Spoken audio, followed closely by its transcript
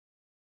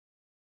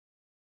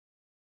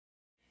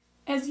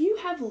As you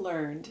have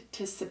learned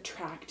to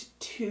subtract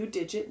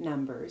two-digit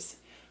numbers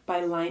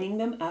by lining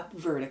them up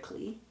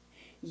vertically,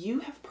 you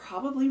have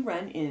probably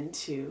run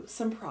into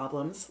some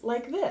problems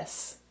like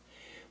this.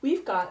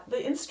 We've got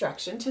the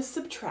instruction to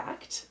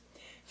subtract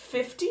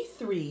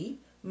 53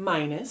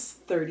 minus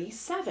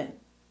 37.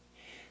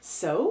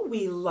 So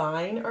we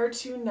line our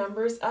two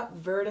numbers up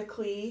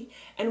vertically,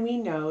 and we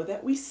know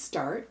that we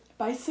start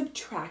by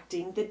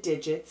subtracting the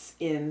digits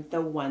in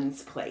the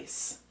ones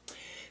place.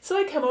 So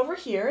I come over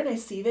here and I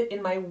see that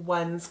in my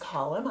ones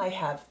column I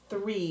have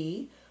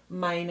 3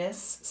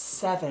 minus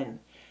 7,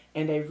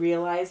 and I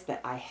realize that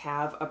I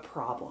have a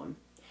problem.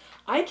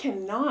 I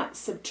cannot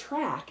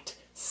subtract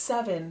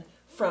 7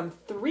 from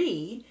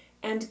 3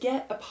 and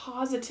get a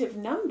positive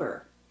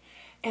number.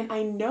 And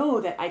I know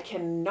that I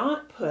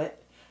cannot put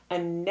a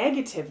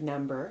negative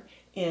number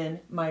in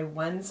my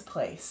ones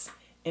place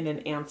in an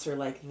answer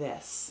like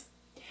this.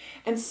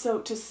 And so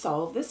to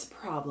solve this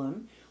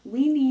problem,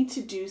 we need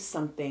to do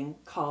something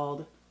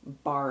called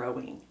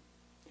borrowing.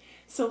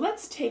 So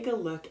let's take a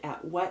look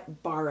at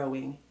what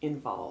borrowing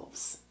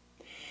involves.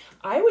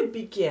 I would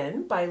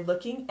begin by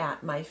looking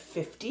at my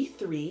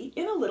 53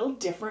 in a little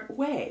different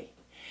way.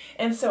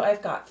 And so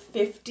I've got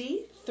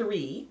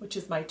 53, which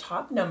is my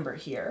top number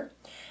here,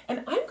 and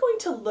I'm going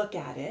to look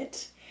at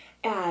it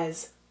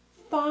as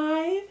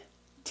 5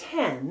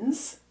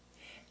 tens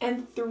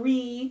and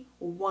 3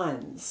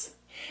 ones.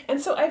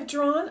 And so I've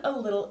drawn a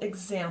little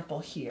example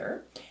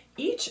here.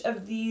 Each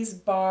of these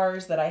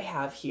bars that I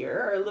have here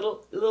are a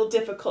little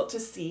difficult to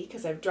see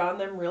because I've drawn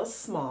them real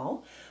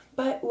small,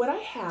 but what I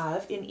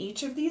have in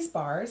each of these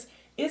bars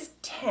is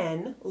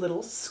 10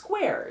 little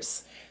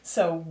squares.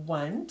 So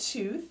 1,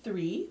 2,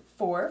 3,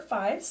 4,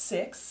 5,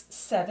 6,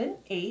 7,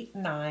 8,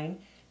 9,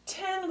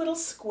 10 little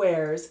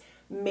squares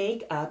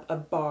make up a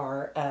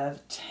bar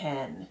of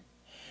 10.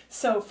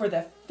 So for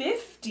the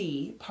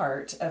 50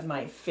 part of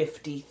my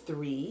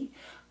 53,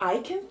 I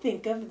can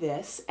think of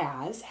this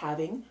as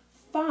having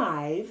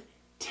 5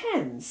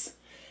 tens.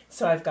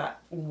 So I've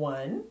got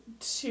 1,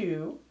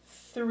 2,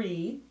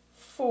 3,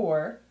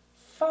 4,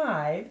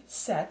 5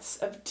 sets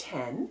of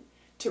 10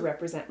 to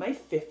represent my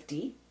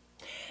 50.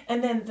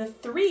 And then the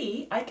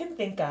 3 I can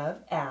think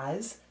of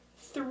as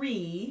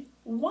 3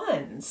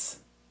 ones.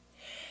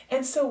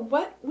 And so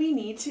what we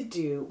need to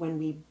do when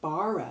we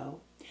borrow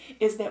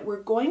is that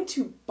we're going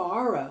to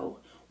borrow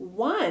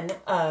one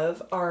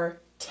of our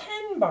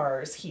 10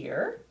 bars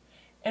here,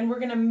 and we're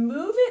going to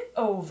move it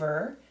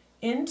over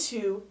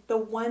into the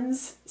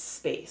ones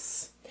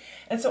space.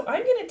 And so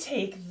I'm going to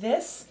take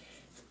this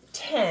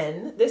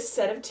 10, this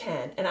set of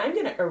 10, and I'm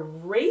going to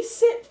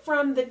erase it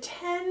from the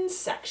 10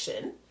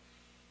 section,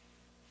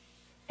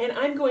 and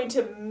I'm going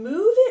to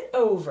move it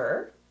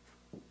over,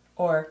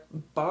 or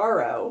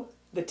borrow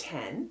the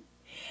 10,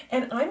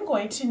 and I'm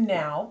going to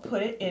now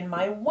put it in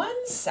my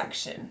ones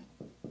section.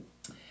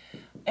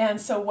 And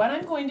so what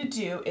I'm going to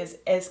do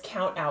is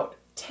count out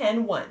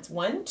 10 ones.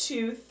 1,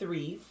 2,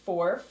 3,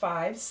 4,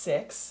 5,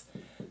 6,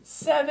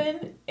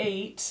 7,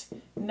 8,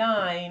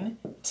 9,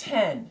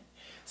 10.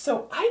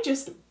 So I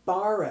just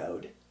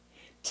borrowed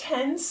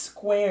 10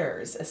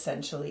 squares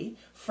essentially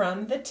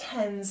from the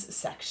tens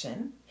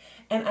section,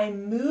 and I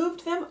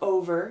moved them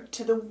over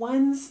to the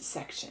ones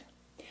section.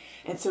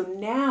 And so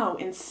now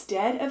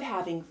instead of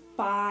having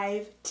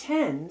 5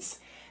 tens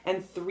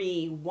and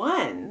 3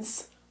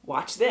 ones,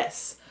 watch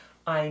this,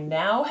 I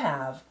now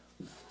have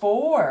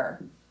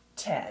 4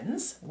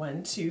 tens,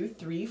 1, 2,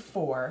 3,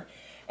 4,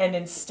 and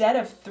instead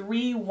of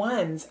 3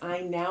 ones,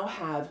 I now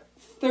have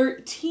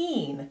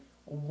 13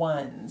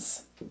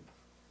 ones.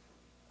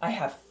 I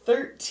have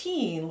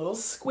 13 little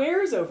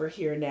squares over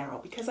here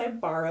now because I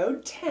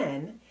borrowed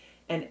 10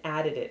 and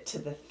added it to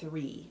the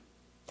 3.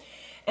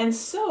 And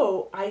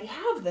so I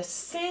have the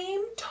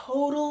same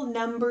total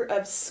number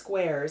of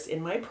squares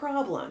in my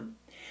problem,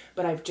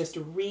 but I've just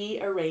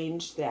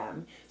rearranged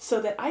them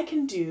so that I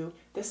can do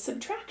the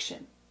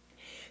subtraction.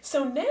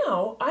 So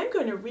now I'm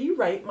going to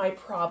rewrite my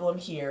problem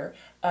here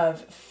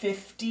of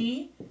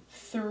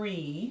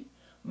 53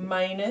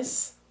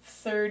 minus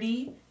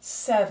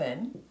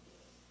 37.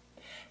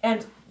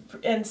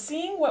 And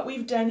seeing what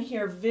we've done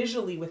here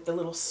visually with the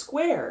little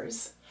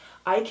squares,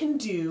 I can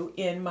do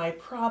in my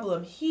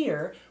problem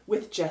here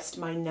with just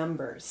my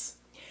numbers.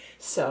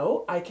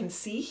 So I can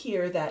see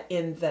here that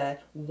in the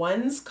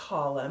ones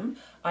column,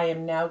 I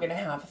am now going to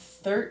have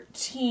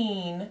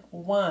 13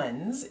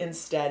 ones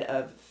instead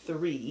of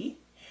 3.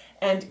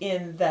 And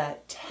in the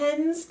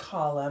tens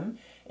column,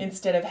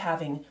 instead of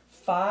having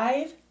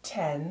 5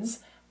 tens,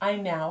 I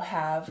now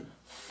have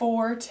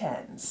 4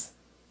 tens.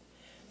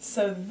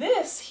 So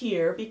this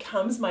here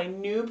becomes my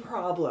new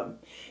problem.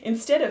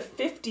 Instead of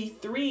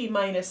 53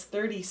 minus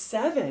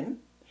 37,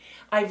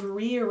 I've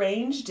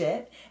rearranged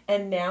it,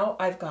 and now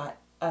I've got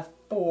a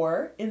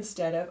 4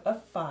 instead of a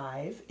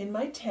 5 in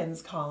my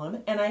tens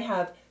column, and I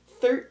have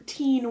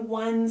 13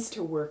 ones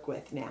to work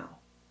with now.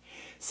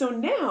 So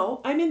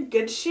now I'm in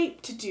good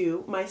shape to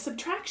do my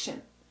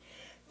subtraction.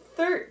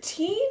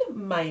 13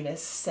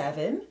 minus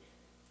 7,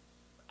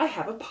 I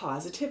have a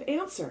positive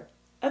answer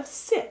of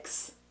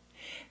 6.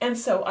 And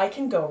so I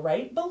can go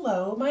right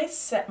below my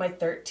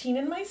 13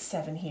 and my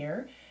 7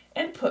 here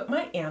and put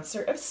my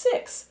answer of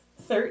 6.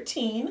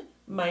 13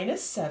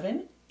 minus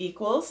 7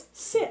 equals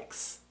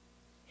 6.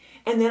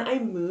 And then I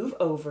move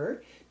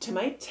over to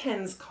my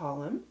tens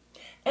column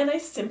and I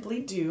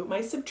simply do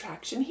my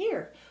subtraction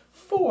here.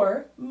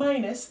 4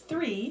 minus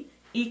 3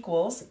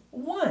 equals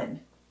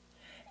 1.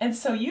 And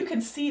so you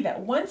can see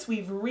that once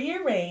we've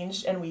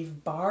rearranged and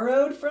we've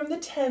borrowed from the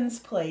tens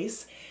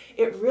place,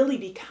 it really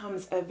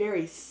becomes a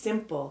very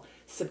simple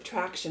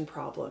subtraction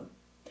problem.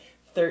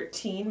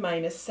 13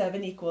 minus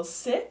 7 equals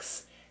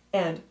 6,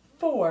 and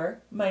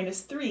 4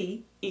 minus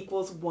 3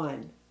 equals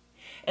 1.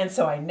 And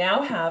so I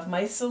now have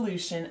my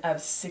solution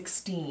of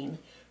 16.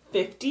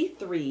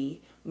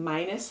 53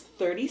 minus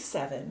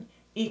 37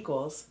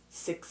 equals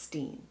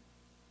 16.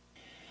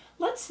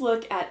 Let's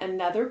look at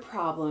another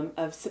problem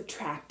of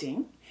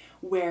subtracting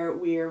where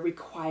we're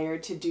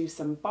required to do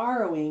some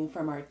borrowing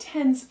from our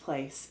tens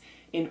place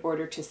in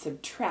order to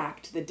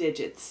subtract the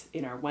digits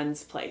in our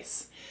ones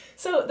place.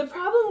 So the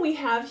problem we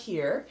have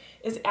here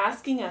is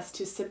asking us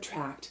to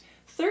subtract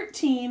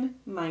 13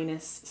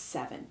 minus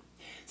 7.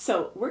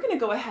 So we're going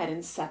to go ahead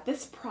and set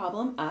this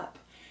problem up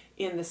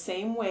in the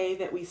same way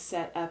that we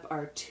set up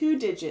our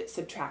two-digit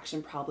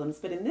subtraction problems,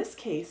 but in this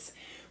case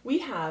we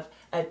have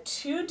a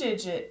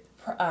two-digit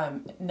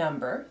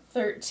number,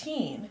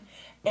 13,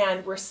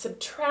 and we're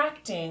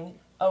subtracting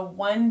a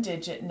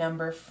one-digit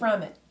number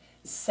from it,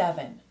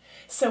 7.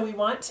 So we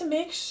want to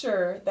make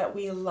sure that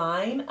we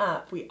line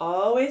up. We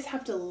always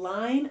have to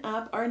line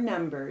up our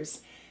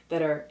numbers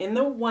that are in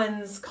the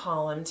ones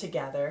column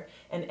together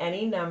and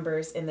any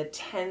numbers in the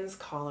tens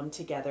column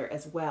together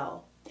as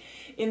well.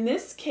 In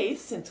this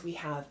case, since we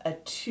have a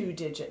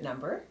two-digit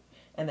number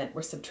and then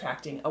we're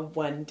subtracting a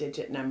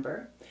one-digit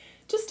number,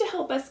 just to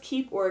help us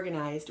keep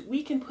organized,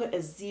 we can put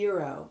a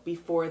 0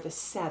 before the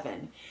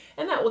 7,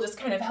 and that will just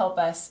kind of help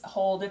us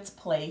hold its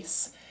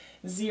place.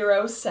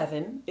 0,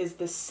 7 is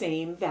the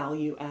same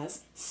value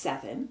as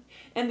 7,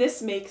 and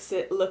this makes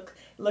it look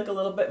a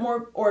little bit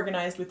more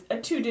organized with a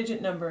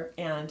two-digit number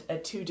and a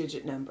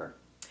two-digit number.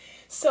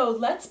 So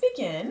let's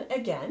begin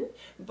again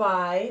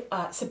by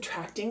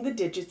subtracting the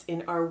digits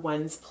in our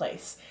ones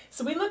place.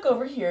 So we look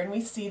over here and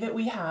we see that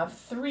we have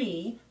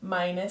 3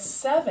 minus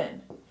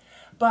 7.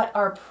 But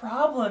our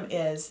problem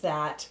is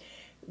that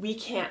we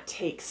can't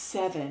take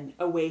 7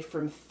 away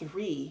from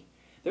 3.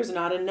 There's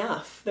not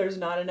enough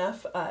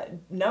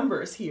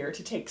numbers here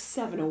to take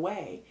 7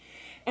 away.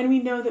 And we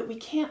know that we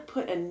can't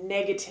put a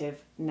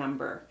negative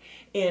number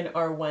in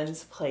our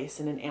ones place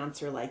in an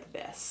answer like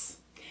this.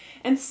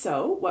 And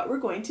so what we're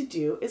going to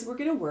do is we're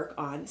going to work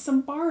on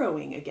some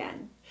borrowing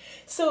again.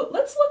 So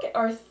let's look at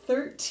our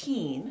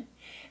 13.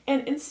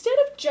 And instead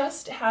of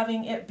just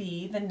having it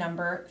be the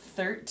number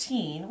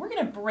 13, we're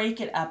going to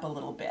break it up a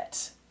little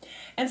bit.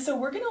 And so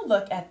we're going to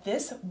look at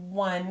this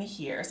 1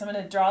 here. So I'm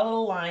going to draw a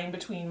little line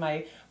between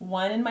my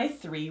 1 and my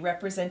 3,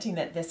 representing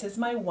that this is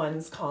my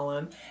ones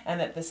column and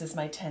that this is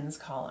my tens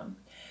column.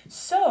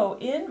 So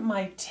in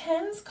my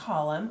tens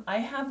column, I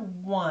have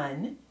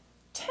 1,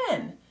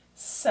 10.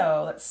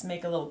 So let's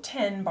make a little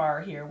 10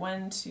 bar here.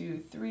 1,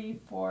 2, 3,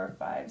 4,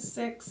 5,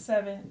 6,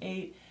 7,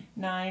 8,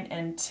 9,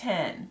 and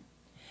 10.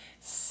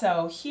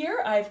 So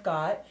here I've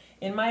got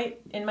in my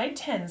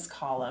tens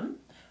column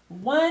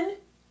 1,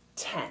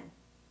 10.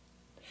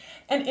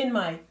 And in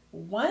my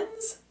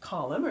ones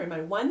column, or in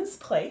my ones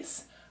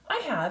place,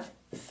 I have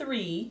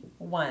 3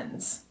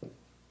 ones.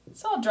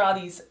 So I'll draw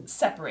these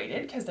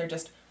separated because they're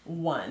just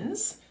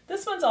ones.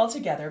 This one's all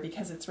together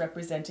because it's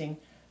representing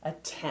a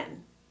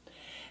 10.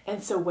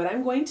 And so what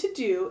I'm going to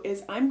do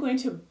is I'm going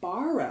to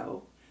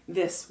borrow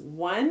this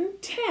 1,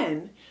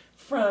 10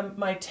 from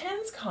my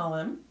tens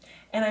column,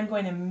 and I'm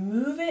going to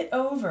move it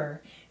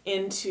over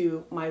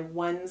into my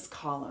ones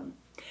column.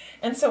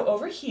 And so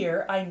over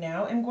here, I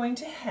now am going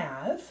to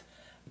have,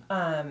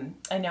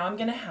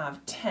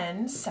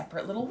 10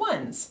 separate little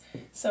ones.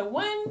 So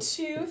 1,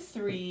 2,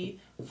 3,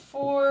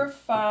 4,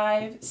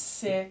 5,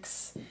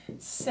 6,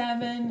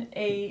 7,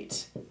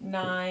 8,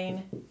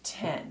 9,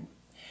 10.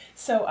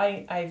 So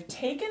I've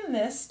taken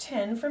this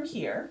 10 from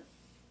here,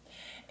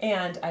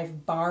 and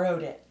I've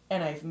borrowed it,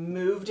 and I've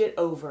moved it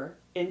over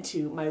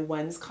into my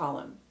ones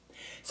column.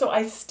 So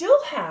I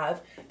still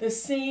have the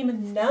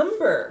same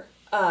number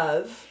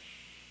of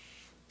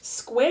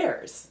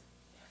squares.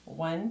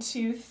 1,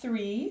 2,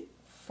 3,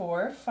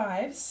 4,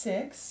 5,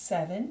 6,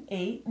 7,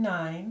 8,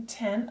 9,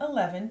 10,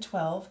 11,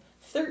 12,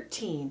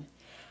 13.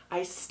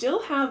 I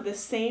still have the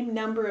same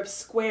number of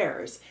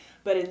squares,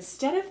 but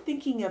instead of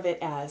thinking of it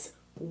as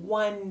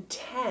 1,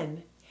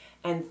 10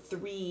 and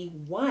 3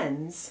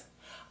 ones,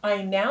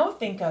 I now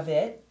think of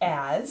it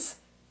as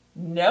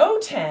no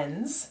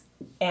tens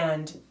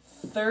and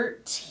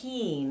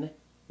 13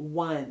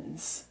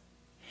 ones.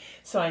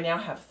 So I now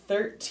have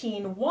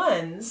 13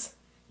 ones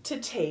to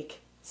take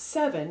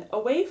 7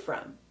 away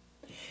from.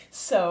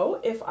 So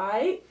if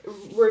I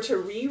were to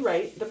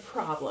rewrite the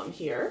problem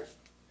here,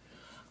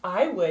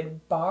 I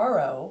would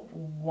borrow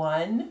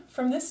 1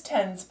 from this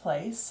tens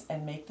place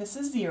and make this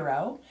a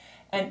 0,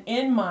 And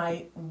in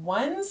my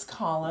ones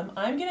column,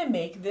 I'm going to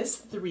make this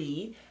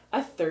 3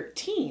 a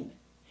 13.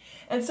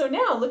 And so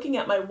now looking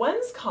at my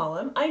ones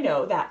column, I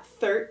know that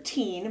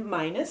 13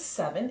 minus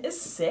 7 is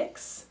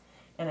 6.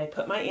 And I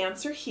put my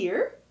answer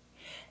here.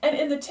 And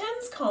in the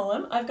tens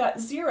column, I've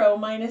got 0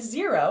 minus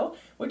 0,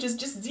 which is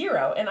just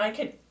 0. And I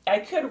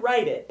could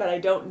write it, but I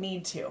don't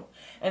need to.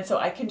 And so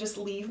I can just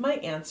leave my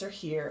answer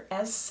here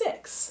as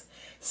 6.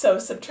 So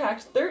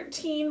subtract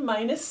 13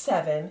 minus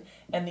 7,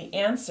 and the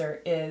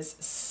answer is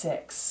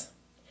 6.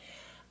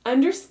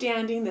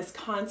 Understanding this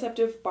concept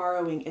of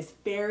borrowing is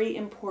very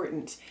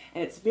important,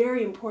 and it's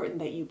very important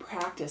that you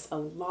practice a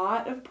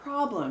lot of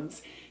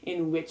problems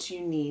in which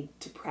you need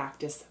to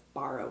practice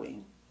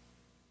borrowing.